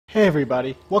Hey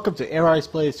everybody, welcome to Aerai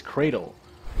Plays Cradle.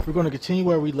 We're going to continue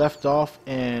where we left off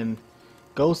and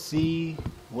go see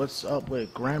what's up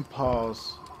with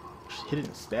Grandpa's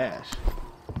hidden stash.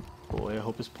 Boy, I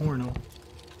hope it's porno.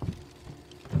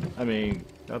 I mean,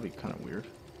 that'd be kind of weird.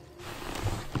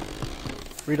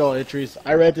 Read all entries.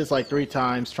 I read this like 3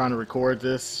 times trying to record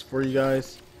this for you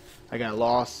guys. I got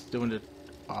lost doing it.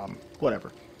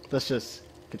 Whatever. Let's just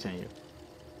continue.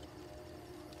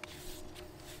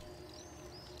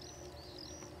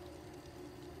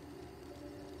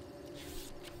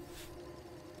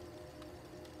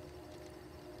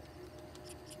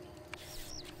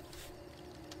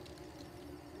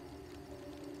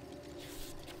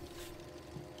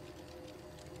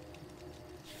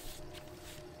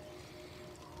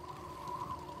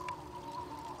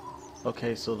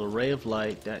 Okay, so the ray of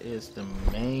light, that is the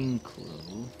main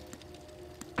clue.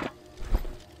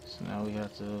 So now we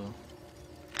have to...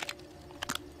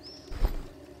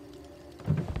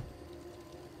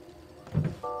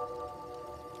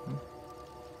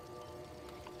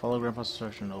 Follow Grandpa's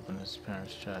instruction and open his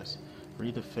parents' chest.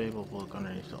 Read the fable book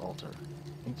underneath the altar.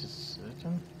 I think this is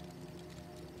second.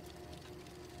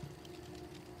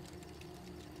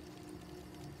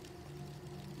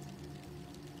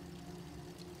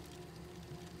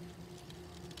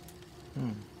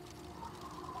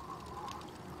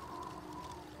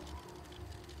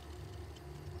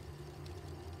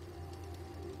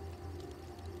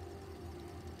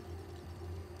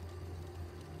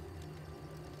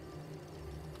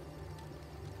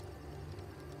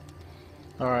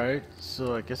 Alright,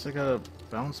 so I guess I gotta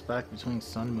bounce back between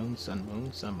sun, moon, sun,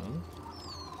 moon, sun, moon.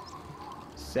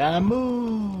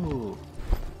 Samu!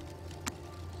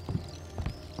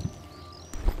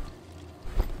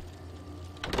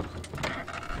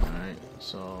 Alright,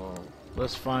 so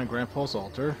let's find Grandpa's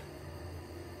altar,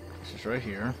 which is right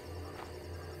here.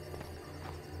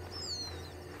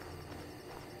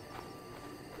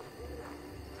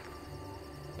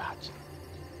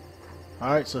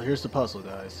 Alright, so here's the puzzle,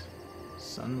 guys.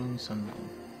 Sun, moon, sun, moon.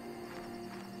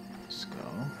 Let's go.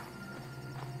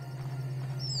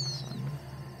 Sun.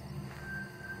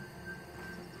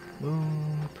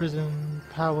 Moon, prison,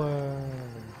 power.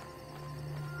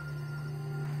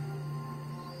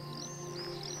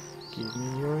 Give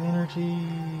me your energy.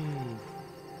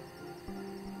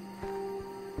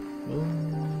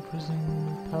 Moon, prison,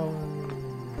 power.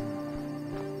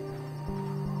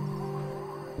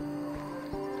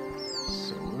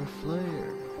 Solar flare.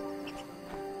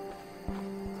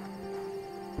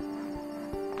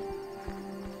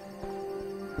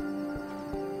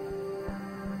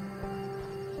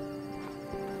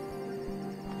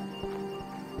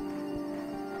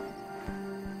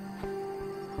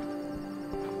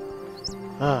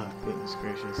 Ah, goodness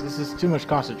gracious. This is too much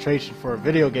concentration for a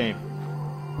video game.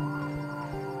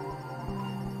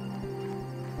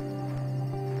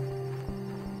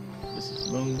 This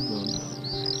is moon, moon, moon,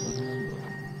 moon, moon.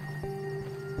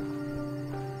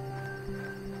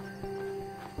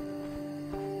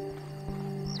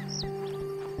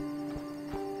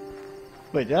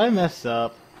 Wait, did I mess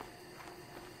up?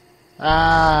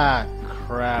 Ah,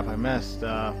 crap, I messed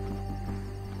up.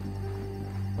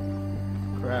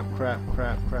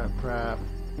 Crap.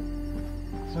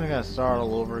 So I gotta start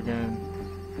all over again.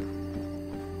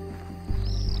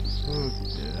 So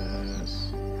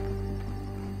yes.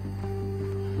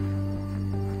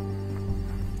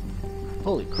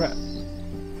 Holy crap.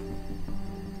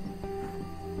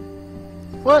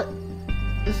 What?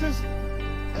 This is...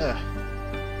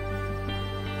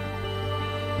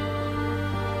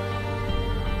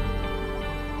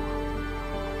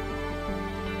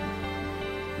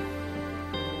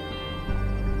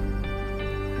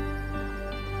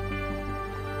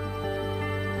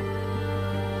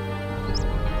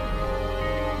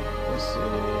 I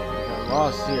got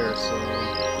lost here, so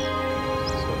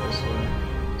let's go this way.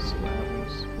 See what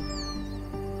happens.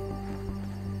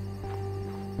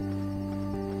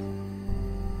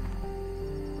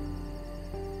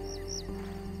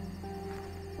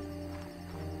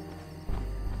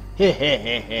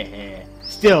 Hehehehe.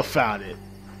 Still found it.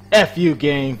 F you,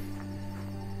 game.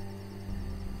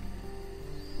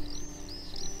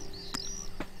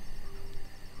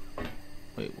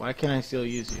 Wait, why can't I still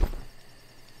use you?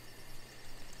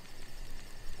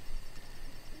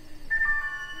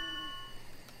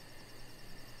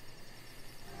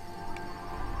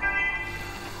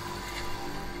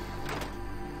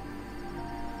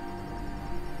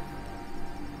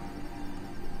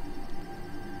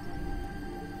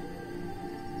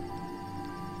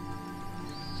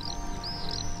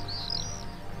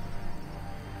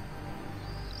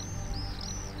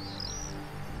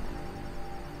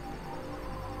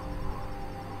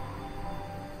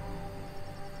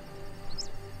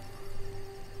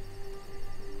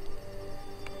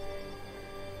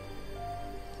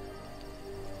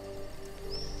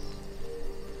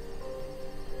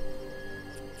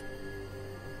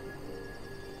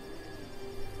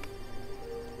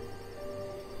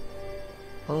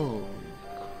 Holy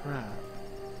crap.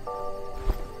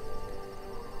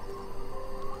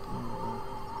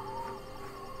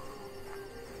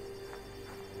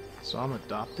 So I'm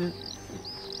adopted?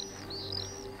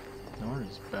 No wonder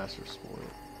these bastards spoiled.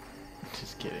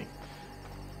 Just kidding.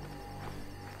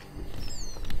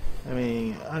 I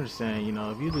mean, I understand, you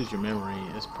know, if you lose your memory,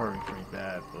 it's probably pretty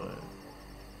bad, but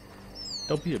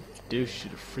don't be a douche to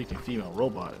the freaking female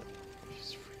robot.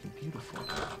 She's freaking beautiful.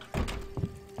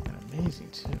 And amazing,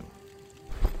 too.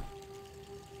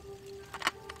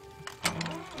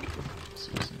 Let's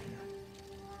see what's in here.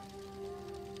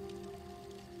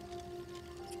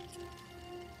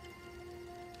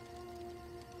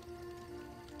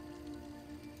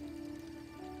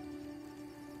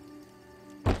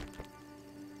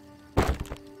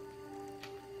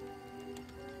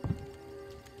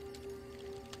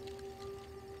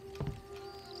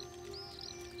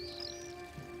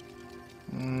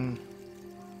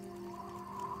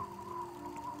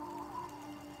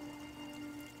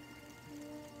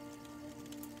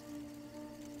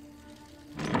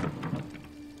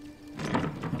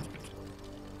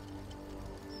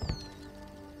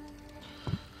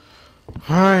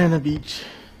 Alright, on the beach.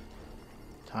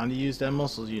 Time to use that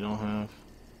muscles you don't have.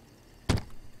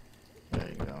 There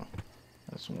you go.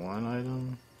 That's one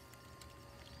item.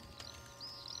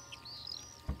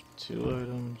 2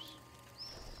 items.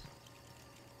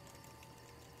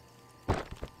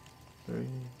 3.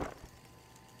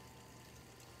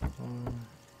 4.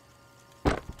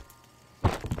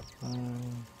 5.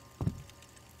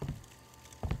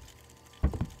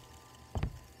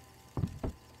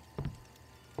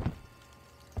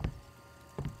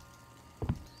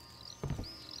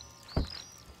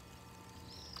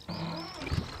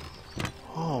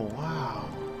 Oh, wow.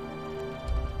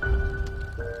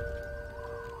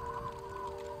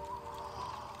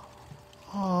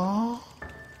 Oh.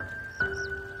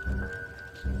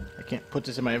 I can't put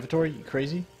this in my inventory? You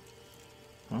crazy?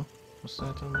 Huh? What's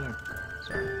that down there?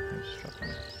 Sorry, I'm just dropping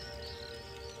it.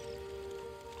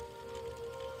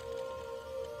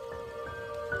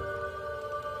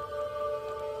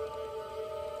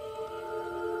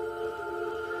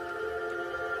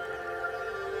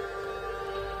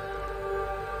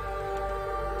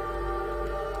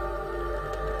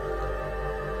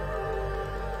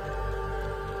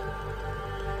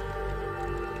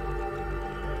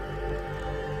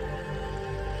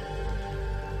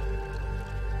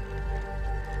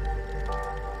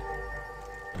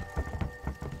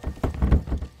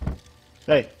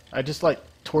 Hey, I just like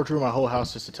tore through my whole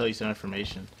house just to tell you some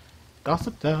information.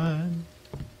 Gossip time.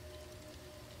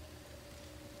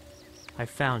 I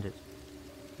found it.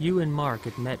 You and Mark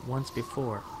had met once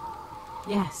before.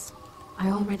 Yes, I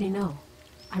already know.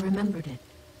 I remembered it.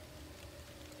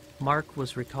 Mark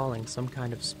was recalling some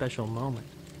kind of special moment.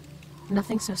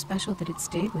 Nothing so special that it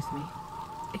stayed with me.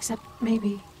 Except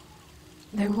maybe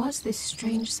there was this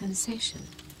strange sensation.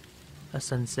 A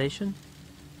sensation?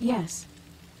 Yes.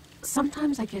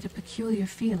 Sometimes I get a peculiar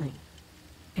feeling.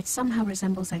 It somehow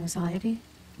resembles anxiety,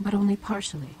 but only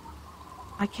partially.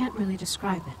 I can't really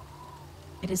describe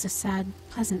it. It is a sad,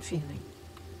 pleasant feeling.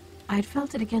 I had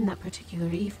felt it again that particular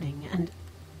evening, and...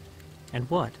 And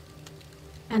what?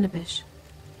 Anabish,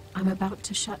 I'm about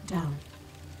to shut down.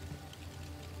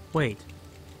 Wait.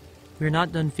 We're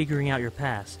not done figuring out your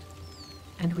past.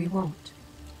 And we won't.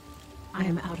 I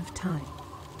am out of time.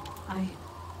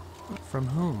 From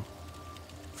whom?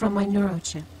 From my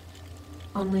neurochip.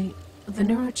 Only, the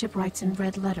neurochip writes in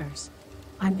red letters.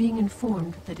 I'm being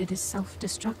informed that it is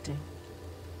self-destructing.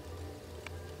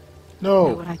 No.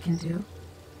 Know what I can do?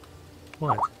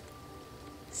 What?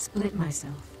 Split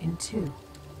myself in 2.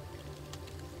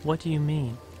 What do you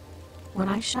mean? When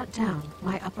I shut down,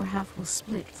 my upper half will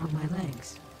split from my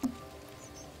legs.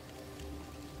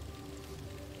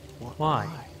 Why?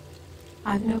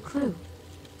 I've no clue.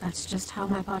 That's just how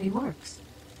my body works.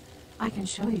 I can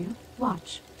show you.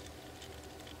 Watch.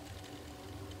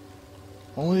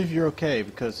 Only if you're okay,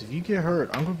 because if you get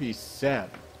hurt, I'm gonna be sad.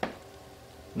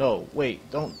 No, wait,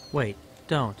 don't. Wait,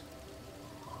 don't.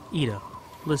 Ida,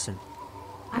 listen.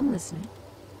 I'm listening.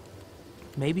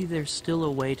 Maybe there's still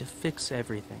a way to fix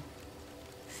everything.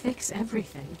 Fix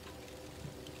everything?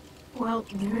 Well,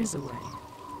 there is a way.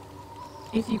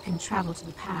 If you can travel to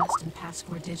the past and pass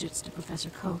 4 digits to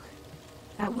Professor Koch,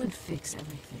 that would fix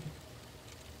everything.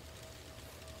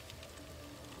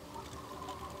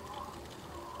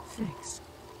 Fix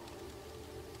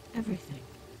everything.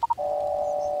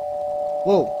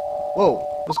 Whoa, whoa,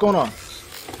 what's going on?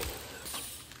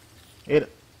 Ada.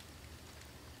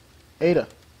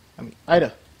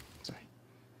 Ida. Sorry.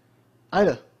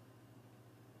 Ida.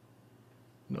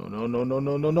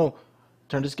 No.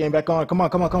 Turn this game back on. Come on,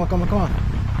 come on, come on, come on, come on.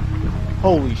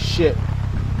 Holy shit.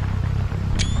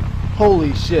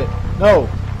 Holy shit. No.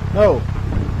 No.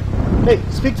 Hey,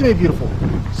 speak to me, beautiful.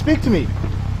 Speak to me.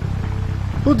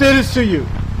 Who did this to you?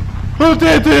 Who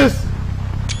did this?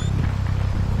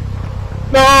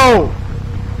 No!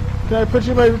 Can I put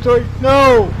you in my inventory?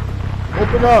 No!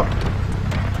 Open up.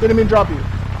 Didn't mean drop you.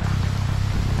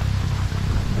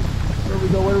 Where do we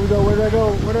go? Where do we go? Where do I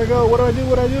go? Where do I go? What do I do?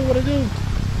 What do I do? What do I do?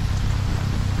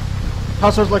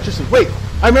 House source electricity. Wait!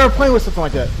 I remember playing with something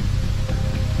like that.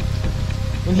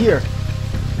 In here.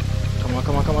 Come on,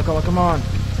 come on, come on, come on, come on.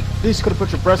 At least you could have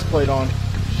put your breastplate on.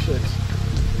 Shit.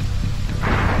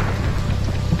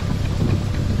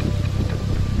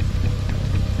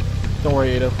 Don't worry,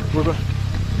 Ada. We're going.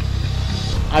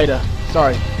 Ida.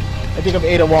 Sorry. I think I'm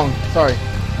Ada Wong. Sorry.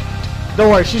 Don't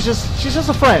worry. She's just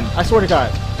a friend. I swear to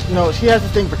God. You know, she has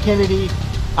this thing for Kennedy.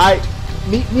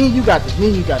 Me, you got this. Me,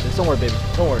 you got this. Don't worry, baby.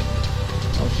 Don't worry.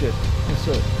 Oh shit. Oh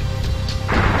shit.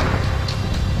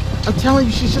 I'm telling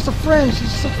you, she's just a friend. She's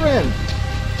just a friend.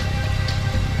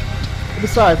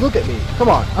 Besides, look at me. Come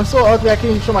on. I'm so ugly I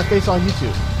can't even show my face on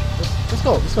YouTube. Let's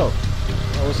go. Let's go.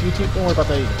 Oh, it's YouTube. Don't worry about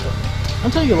that either. I'm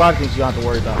telling you a lot of things you don't have to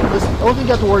worry about. Listen, the only thing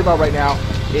you have to worry about right now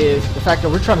is the fact that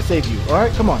we're trying to save you.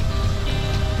 Alright? Come on.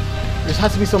 There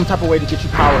has to be some type of way to get you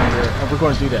power in here, and we're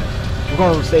going to do that. We're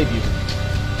going to save you.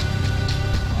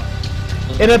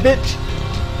 And a bitch,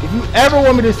 if you ever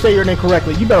want me to say your name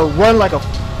correctly, you better run like a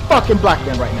fucking black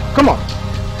man right now. Come on.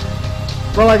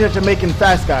 Run like that Jamaican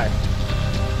fast guy.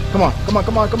 Come on. Come on,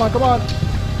 come on, come on, come on.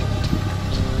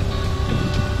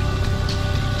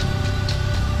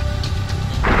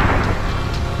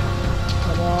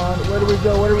 Where do we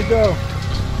go? Where do we go?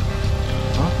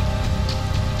 Huh?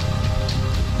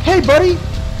 Hey, buddy!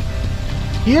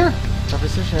 Here?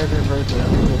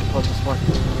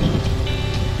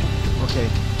 Okay.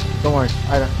 Don't worry,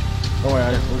 Ida. Don't worry,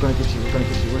 Ida. We're gonna get you. We're gonna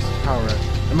get you. Where's the power at?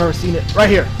 I remember seeing it. Right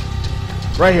here.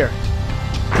 Right here.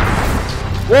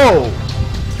 Whoa!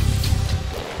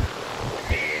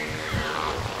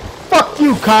 Fuck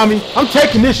you, commie! I'm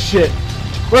taking this shit.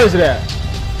 Where is it at?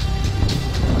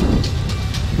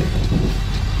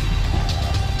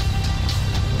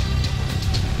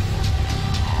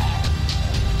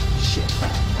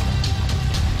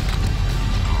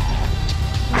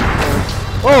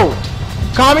 Oh,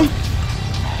 commie!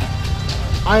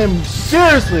 I am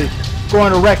seriously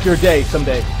going to wreck your day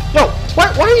someday. Yo, why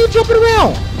are you jumping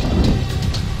around?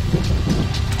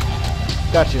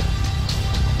 Gotcha.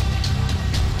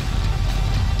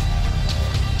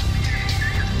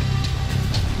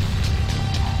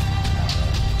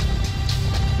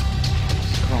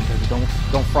 Come on, baby,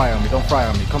 don't fry on me. Don't fry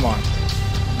on me. Come on.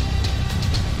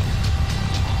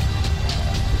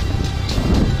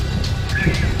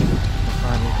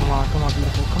 Come on,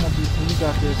 beautiful. Come on, beautiful. You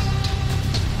got this.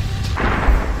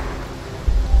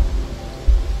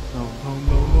 No, no,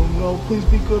 no, no, no. Please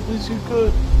be good. Please be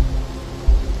good.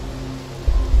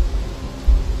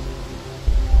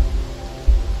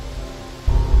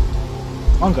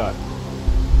 On God.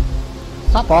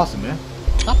 Stop bossing, man.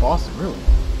 Stop bossing, really.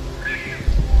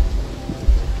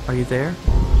 Are you there?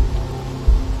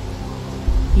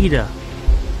 Ida.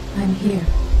 I'm here.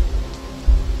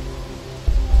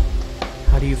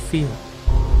 How do you feel?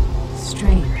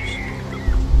 Strange.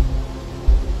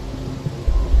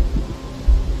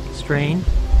 Strange?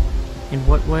 In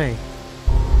what way?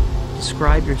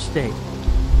 Describe your state.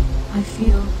 I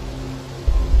feel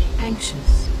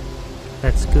anxious.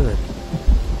 That's good.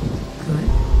 Good?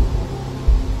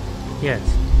 Yes.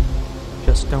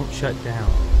 Just don't shut down.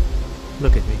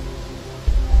 Look at me.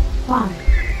 Why?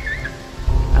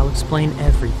 I'll explain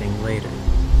everything later.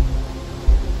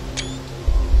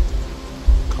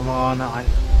 Come on, Ida.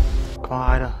 Come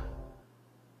on, Ida.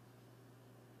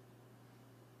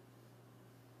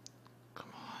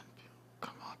 Come on.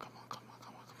 Come on, come on, come on,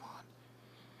 come on, come on.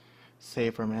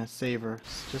 Save her, man. Save her.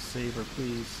 Just save her,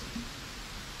 please.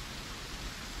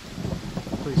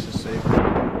 Please just save her.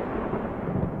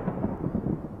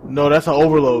 No, that's an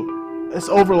overload. It's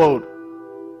overload.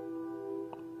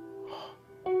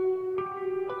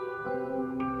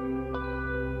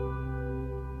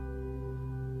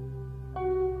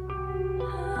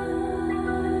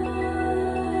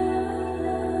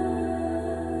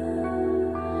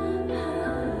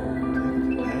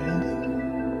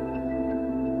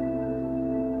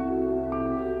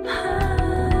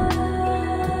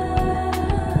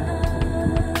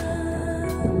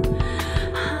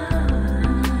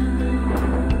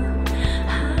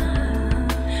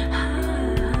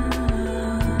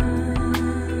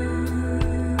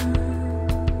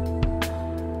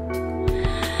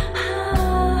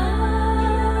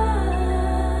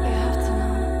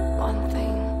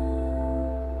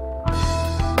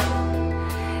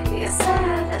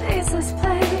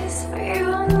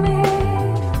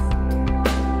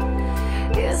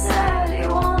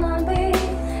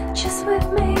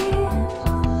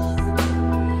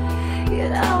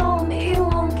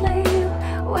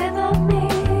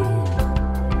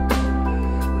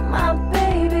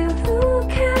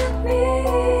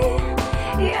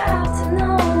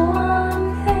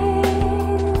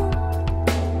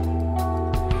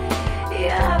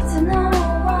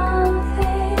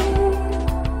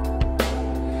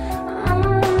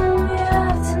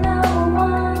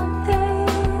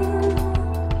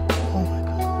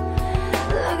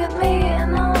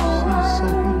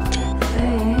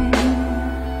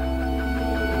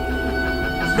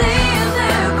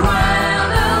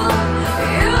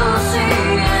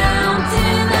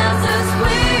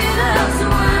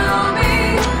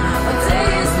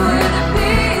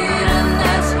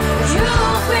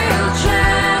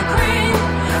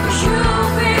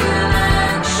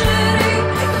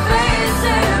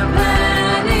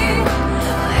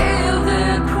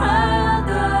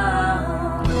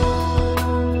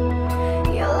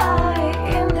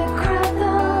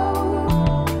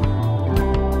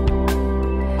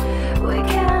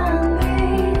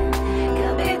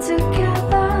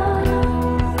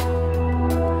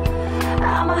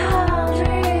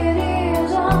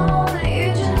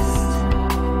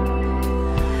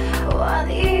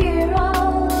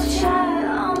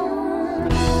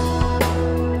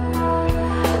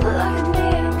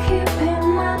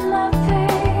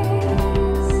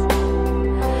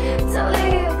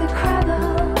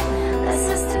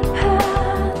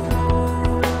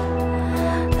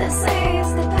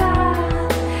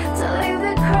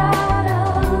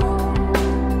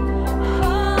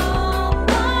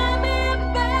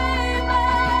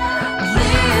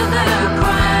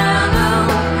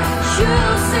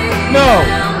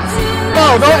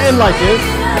 No, don't end like this.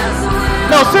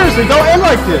 No, seriously, don't end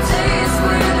like this.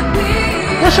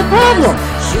 What's your problem?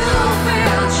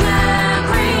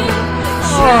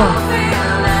 Oh.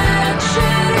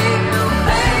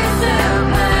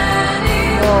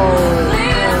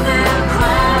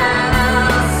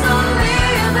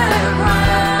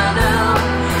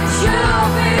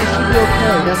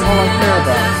 Okay, that's all I care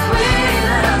about.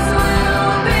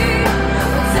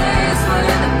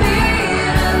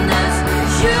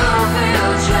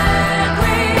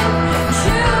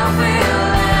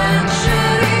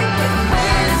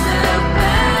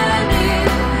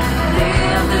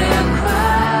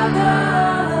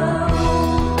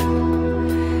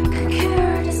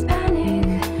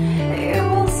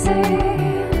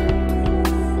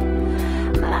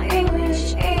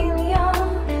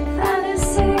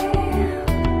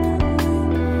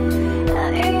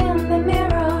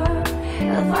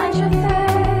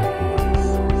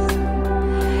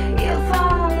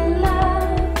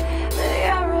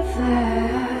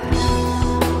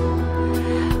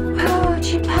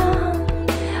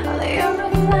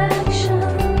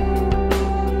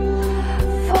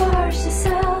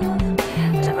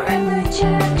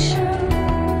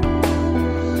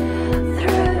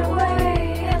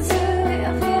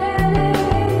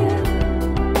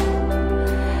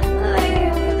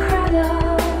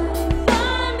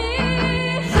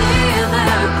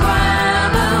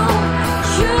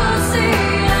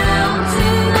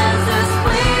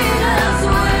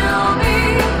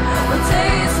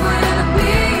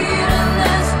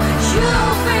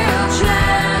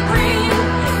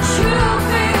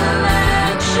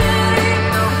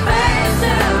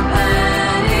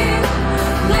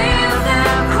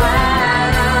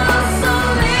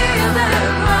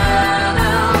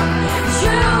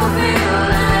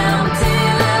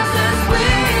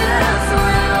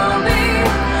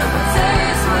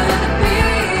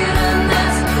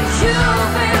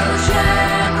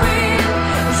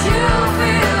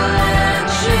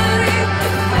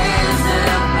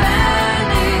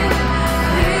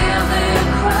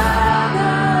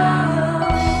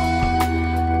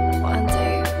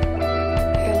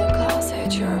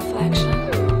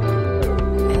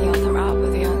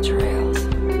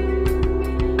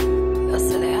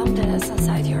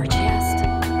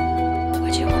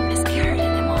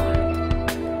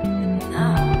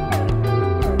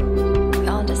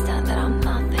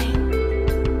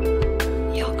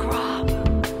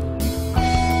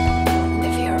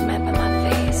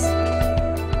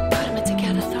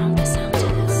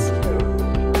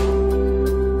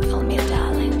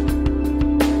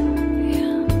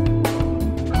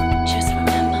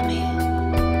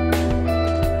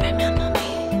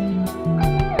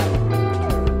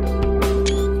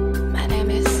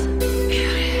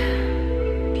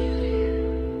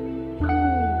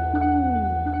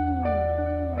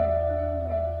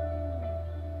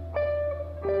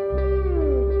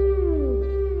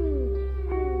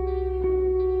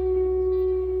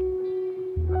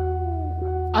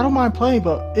 I don't mind playing,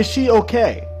 but is she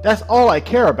okay? That's all I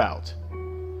care about.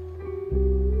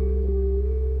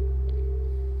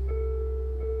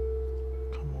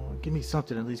 Come on, give me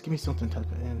something at least. Give me something to type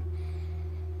it in.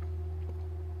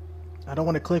 I don't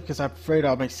want to click because I'm afraid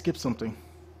I might skip something.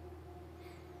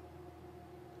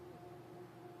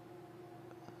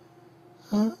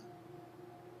 Huh?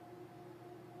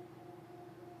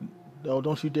 No,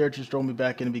 don't you dare just throw me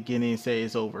back in the beginning and say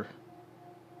it's over.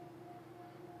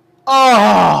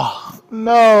 Oh,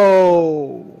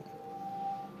 no.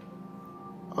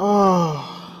 Oh.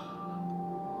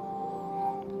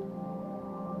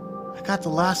 I got the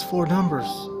last 4 numbers. I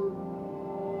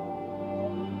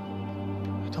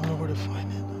don't know where to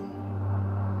find it.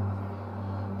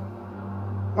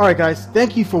 Alright guys,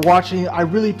 thank you for watching. I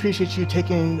really appreciate you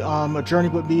taking a journey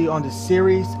with me on this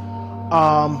series.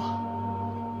 I'm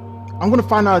going to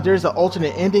find out if there's an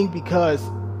alternate ending because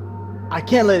I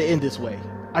can't let it end this way.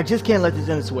 I just can't let this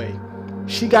end this way.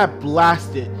 She got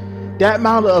blasted. That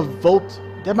amount of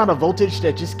voltage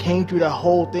that just came through that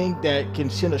whole thing that can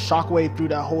send a shockwave through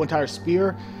that whole entire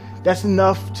spear, that's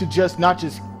enough to just not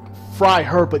just fry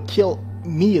her but kill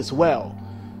me as well.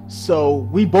 So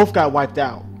we both got wiped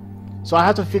out. So I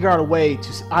have to figure out a way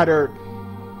to either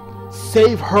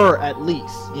save her at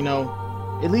least, you know.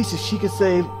 At least if she can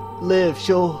live,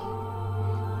 she'll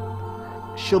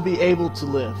be able to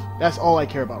live. That's all I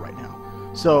care about right now.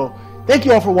 So thank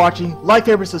you all for watching. Like,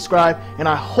 favorite, subscribe, and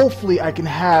hopefully I can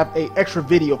have an extra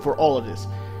video for all of this.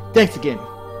 Thanks again.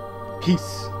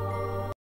 Peace.